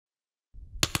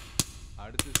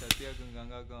அடுத்து சத்யாக்கும்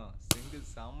கங்காக்கும் சிங்கிள்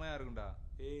செம்மையா இருக்கும்டா.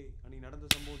 ஏய் அன்னைக்கு நடந்த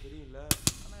சம்பவம் தெரியும்ல.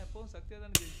 ஆனா எப்பவும் சத்யா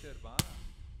தானே ஜெயிச்சிட்டே இருப்பான்.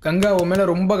 கங்கா உன் மேல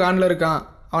ரொம்ப காண்டில் இருக்கான்.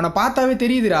 அவனை பார்த்தாவே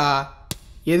தெரியுதுடா.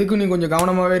 எதுக்கும் நீ கொஞ்சம்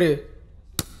கவனமாவே இரு.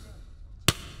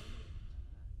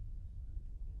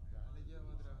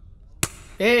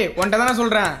 ஏய் உன்கிட்ட தானே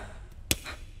சொல்கிறேன்.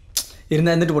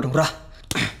 இருந்தால் இருந்துட்டு போட்டோம்ரா.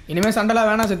 இனிமேல் சண்டைலாம்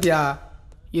வேணாம் சத்யா.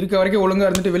 இருக்க வரைக்கும் ஒழுங்காக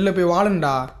இருந்துட்டு வெளில போய்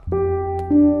வாழணும்டா.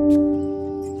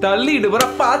 தள்ளிட்டு வர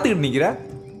பார்த்துக்கிட்டு நிற்கிற.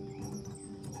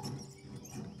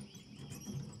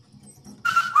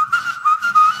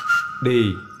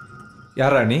 டேய்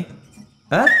யாரா நீ?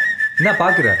 என்ன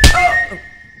பார்க்குற?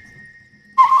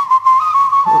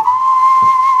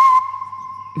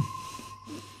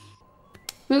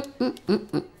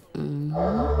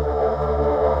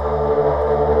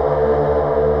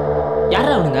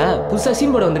 யாரா அவனுங்க? புதுசா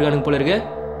சீன் போட வந்திருக்கானுங்க போல இருக்கு.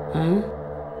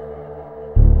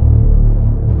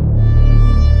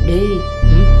 டேய்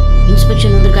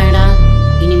இன்ஸ்பெக்ஷன் வந்திருக்காங்கடா.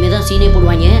 இனிமே தான் சீனே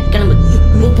போடுவாங்க. கிளம்பு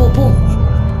போ போ போ.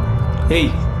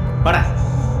 ஏய் வாடா.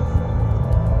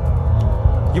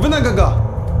 இவன் தான் கங்கா.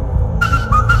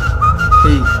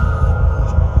 ஏய்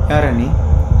யாரா நீ?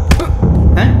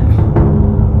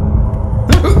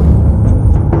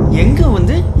 எங்க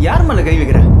வந்து யார் மேல கை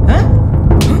வைக்கிற?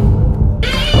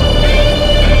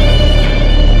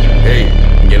 ஏய்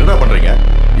இங்க என்னடா பண்றீங்க?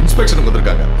 இன்ஸ்பெக்ஷனுக்கு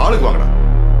வந்திருக்காங்க. ஆளுக்கு வாங்கடா.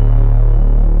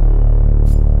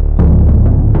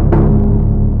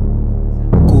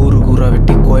 கூறு கூறா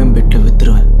வெட்டி கோயம்பேட்டில்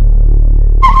வித்துருவேன்.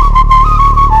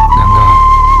 கங்கா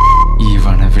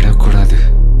இவனை விடக்கூடாது.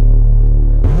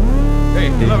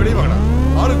 ஏய் எல்லாம் வெளியே வாங்கடா.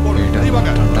 ஆளுக்கு போடு. வெளியே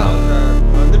வாங்க.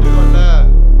 வந்துட்டு இருக்கோம்ல.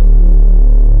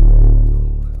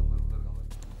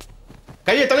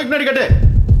 கையை தலைக்கு முன்னாடி கட்டு.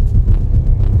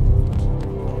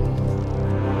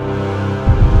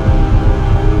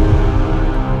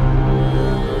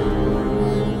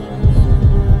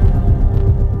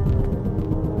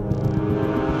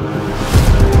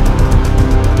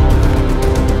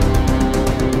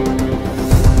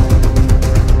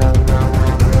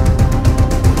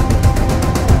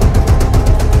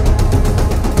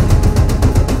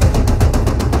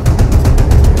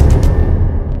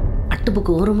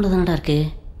 அட்டுப்புக்கு ஓரம்ல தானடா இருக்கு.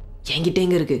 என்கிட்ட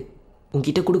எங்க இருக்கு?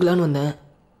 உன்கிட்ட கொடுக்கலான்னு வந்தேன்.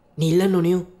 நீ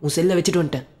இல்லைன்னொன்னையும் உன் செல்லை வச்சுட்டு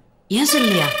வந்துட்டேன். ஏன்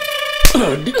சொல்லையா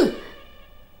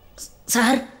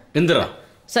சார்? எந்திரா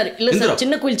சார் இல்ல சார்,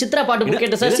 சின்ன கோயில் சித்ரா பாட்டு புக்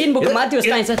கேட்டேன் சார். சீன் புக் மாத்தி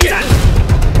வச்சிட்டாங்க சார்.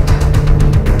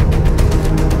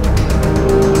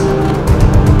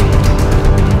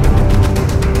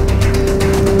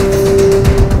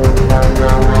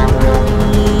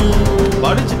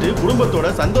 படிச்சுட்டு குடும்பத்தோட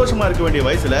சந்தோஷமா இருக்க வேண்டிய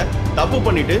வயசுல தப்பு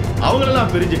பண்ணிட்டு அவங்களெல்லாம்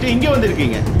பிரிஞ்சுட்டு இங்க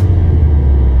வந்திருக்கீங்க.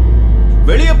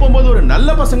 வெளியே போகும்போது ஒரு நல்ல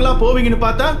பசங்களா போவீங்கன்னு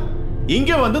பார்த்தா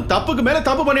இங்க வந்து தப்புக்கு மேல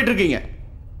தப்பு பண்ணிட்டு இருக்கீங்க.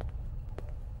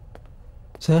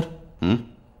 சார்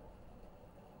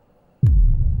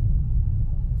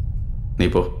நீ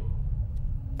போ.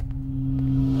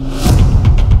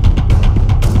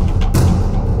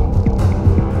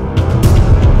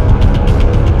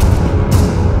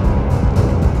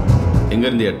 எங்க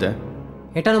இருந்து எடுத்த?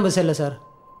 8ஆம் நம்பர் செல்ல சார்.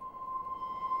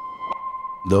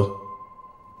 தோ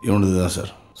இவனது தான்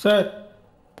சார். சார்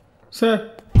சார்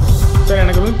சார்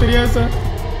எனக்கு ஒன்றும் தெரியாது சார்.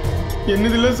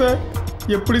 என்னது இல்லை சார்.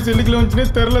 எப்படி செல்லுக்குள்ள வந்துச்சுன்னே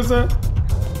தெரில சார்.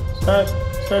 சார்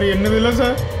சார் என்னது இல்லை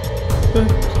சார்.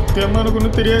 சத்தியமாக எனக்கு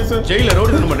ஒன்றும் தெரியாது சார். ஜெயில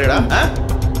ரோடு தர மாட்டேடா.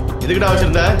 இதுக்கிட்ட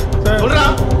வச்சிருந்த சொல்றா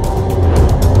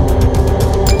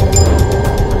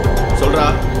சொல்றா.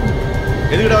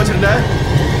 எதுக்கிட்ட வச்சிருந்த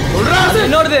சொல்றா.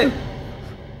 என்னோடது.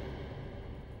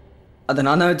 அதை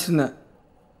நான் தான் வச்சிருந்தேன்.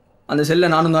 அந்த செல்ல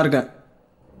நானும் தான் இருக்கேன்.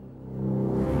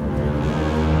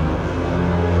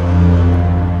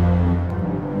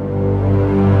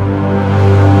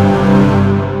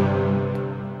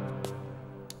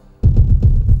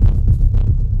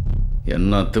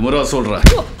 என்ன திமிரா சொல்ற?